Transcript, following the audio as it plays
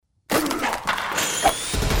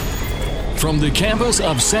From the campus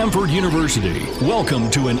of Samford University, welcome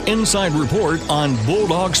to an inside report on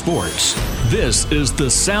Bulldog Sports. This is the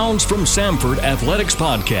Sounds from Samford Athletics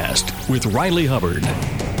Podcast with Riley Hubbard.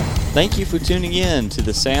 Thank you for tuning in to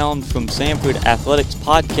the Sounds from Samford Athletics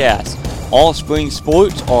Podcast. All spring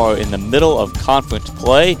sports are in the middle of conference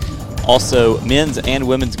play. Also, men's and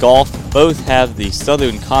women's golf both have the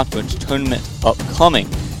Southern Conference tournament upcoming.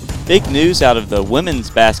 Big news out of the women's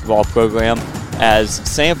basketball program as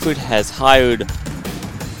Samford has hired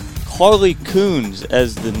Carly Coons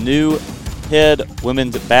as the new head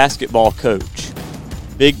women's basketball coach.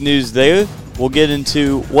 Big news there. We'll get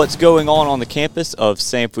into what's going on the campus of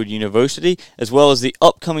Samford University, as well as the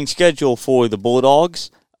upcoming schedule for the Bulldogs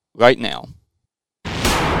right now.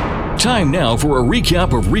 Time now for a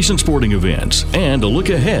recap of recent sporting events and a look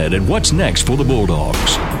ahead at what's next for the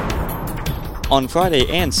Bulldogs. On Friday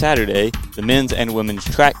and Saturday, the men's and women's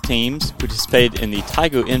track teams participated in the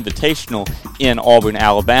Tiger Invitational in Auburn,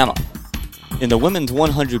 Alabama. In the women's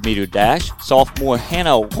 100-meter dash, sophomore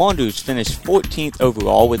Hannah Wanders finished 14th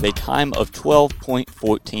overall with a time of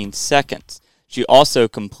 12.14 seconds. She also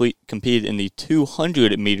competed in the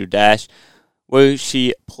 200-meter dash, where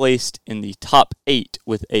she placed in the top 8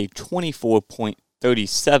 with a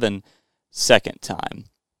 24.37 second time.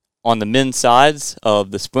 On the men's sides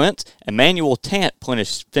of the sprint, Emmanuel Tant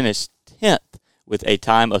finished 10th with a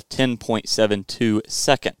time of 10.72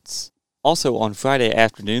 seconds. Also on Friday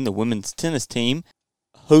afternoon, the women's tennis team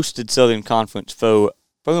hosted Southern Conference foe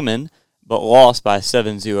Furman, but lost by a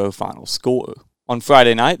 7-0 final score. On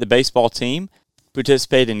Friday night, the baseball team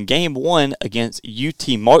participated in Game 1 against UT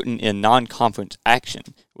Martin in non-conference action,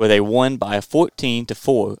 where they won by a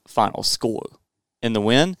 14-4 final score. In the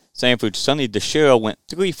win, Samford's Sonny DeShera went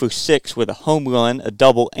 3 for 6 with a home run, a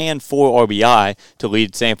double, and 4 RBI to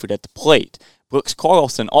lead Samford at the plate. Brooks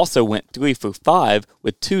Carlson also went 3 for 5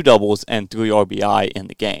 with 2 doubles and 3 RBI in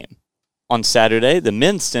the game. On Saturday, the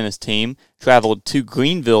men's tennis team traveled to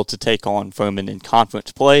Greenville to take on Furman in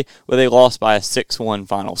conference play, where they lost by a 6-1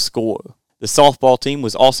 final score. The softball team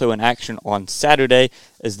was also in action on Saturday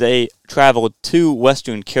as they traveled to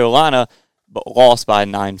Western Carolina, but lost by a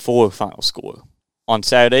 9-4 final score. On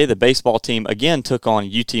Saturday, the baseball team again took on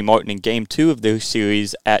UT Martin in Game 2 of their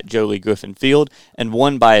series at Jolie Griffin Field and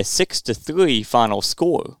won by a 6-3 final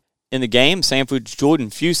score. In the game, Samford's Jordan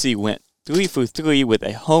Fusey went 3 for 3 with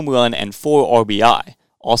a home run and 4 RBI.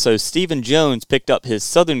 Also, Stephen Jones picked up his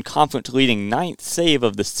Southern Conference leading 9th save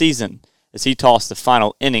of the season as he tossed the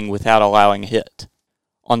final inning without allowing a hit.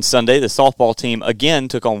 On Sunday, the softball team again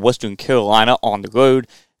took on Western Carolina on the road.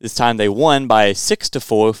 This time they won by a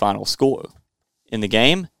 6-4 final score. In the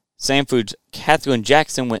game, Samford's Catherine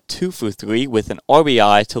Jackson went 2 for 3 with an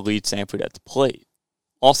RBI to lead Samford at the plate.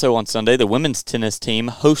 Also on Sunday, the women's tennis team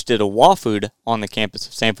hosted Wofford on the campus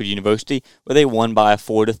of Samford University, where they won by a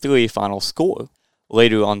 4-3 final score.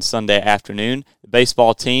 Later on Sunday afternoon, the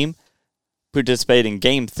baseball team participated in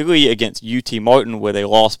Game 3 against UT Martin, where they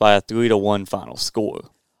lost by a 3-1 final score.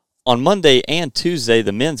 On Monday and Tuesday,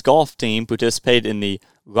 the men's golf team participated in the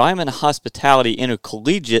Ryman Hospitality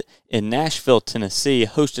Intercollegiate in Nashville, Tennessee,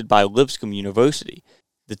 hosted by Lipscomb University.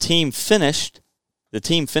 The team finished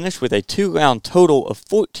with a 2-round total of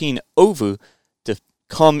 14 over to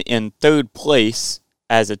come in third place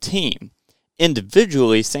as a team.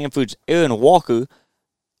 Individually, Samford's Aaron Walker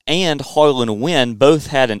and Harlan Wynn both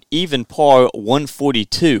had an even par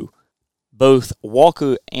 142. Both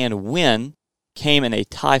Walker and Wynn came in a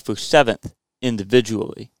tie for 7th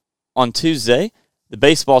individually. On Tuesday, the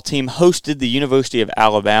baseball team hosted the University of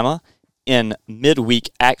Alabama in midweek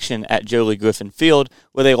action at Jolie Griffin Field,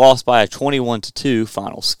 where they lost by a 21-2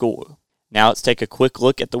 final score. Now let's take a quick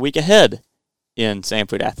look at the week ahead in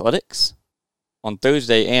Samford Athletics. On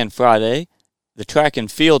Thursday and Friday, the track and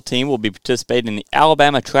field team will be participating in the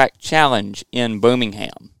Alabama Track Challenge in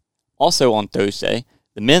Birmingham. Also on Thursday,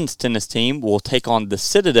 the men's tennis team will take on the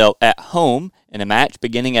Citadel at home in a match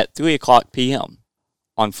beginning at 3 o'clock p.m.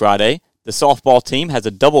 On Friday, the softball team has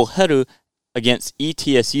a doubleheader against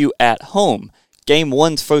ETSU at home. Game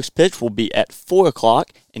 1's first pitch will be at 4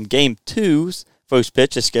 o'clock, and Game 2's first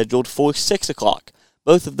pitch is scheduled for 6 o'clock.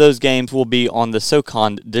 Both of those games will be on the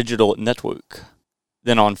SoCon Digital Network.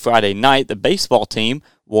 Then on Friday night, the baseball team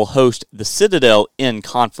will host the Citadel in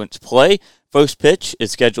conference play. First pitch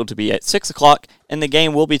is scheduled to be at 6 o'clock, and the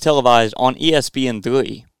game will be televised on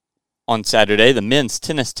ESPN3. On Saturday, the men's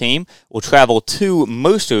tennis team will travel to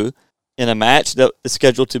Mercer in a match that is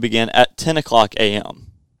scheduled to begin at 10 o'clock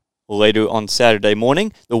a.m. Later on Saturday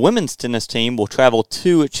morning, the women's tennis team will travel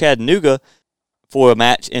to Chattanooga for a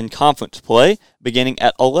match in conference play beginning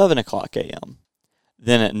at 11 o'clock a.m.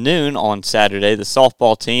 Then at noon on Saturday, the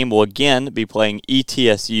softball team will again be playing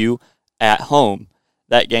ETSU at home.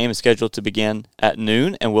 That game is scheduled to begin at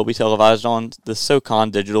noon and will be televised on the SoCon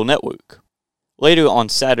Digital Network. Later on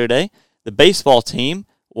Saturday, the baseball team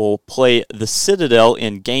will play the Citadel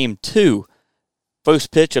in Game 2.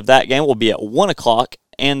 First pitch of that game will be at 1 o'clock,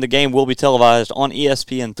 and the game will be televised on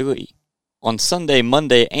ESPN3. On Sunday,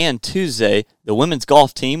 Monday, and Tuesday, the women's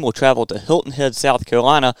golf team will travel to Hilton Head, South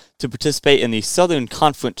Carolina to participate in the Southern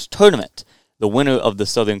Conference Tournament. The winner of the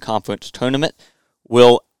Southern Conference Tournament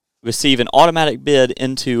will receive an automatic bid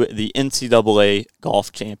into the NCAA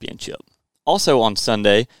Golf Championship. Also on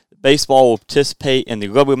Sunday, baseball will participate in the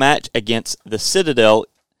rubber match against the Citadel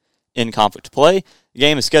in conference play. The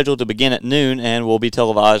game is scheduled to begin at noon and will be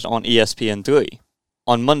televised on ESPN3.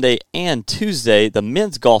 On Monday and Tuesday, the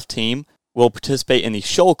men's golf team will participate in the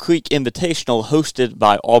Shoal Creek Invitational hosted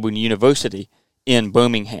by Auburn University in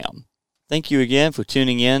Birmingham. Thank you again for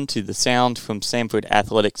tuning in to the Sound from Samford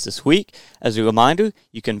Athletics this week. As a reminder,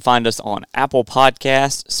 you can find us on Apple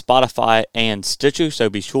Podcasts, Spotify, and Stitcher, so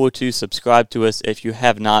be sure to subscribe to us if you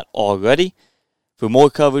have not already. For more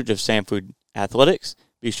coverage of Samford Athletics,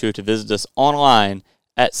 be sure to visit us online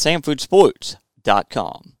at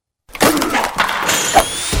samfordsports.com.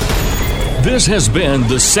 This has been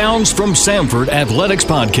the Sounds from Samford Athletics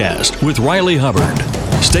Podcast with Riley Hubbard.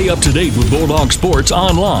 Stay up to date with Bulldog Sports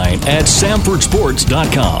online at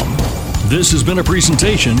samfordsports.com. This has been a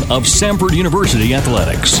presentation of Samford University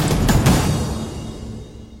Athletics.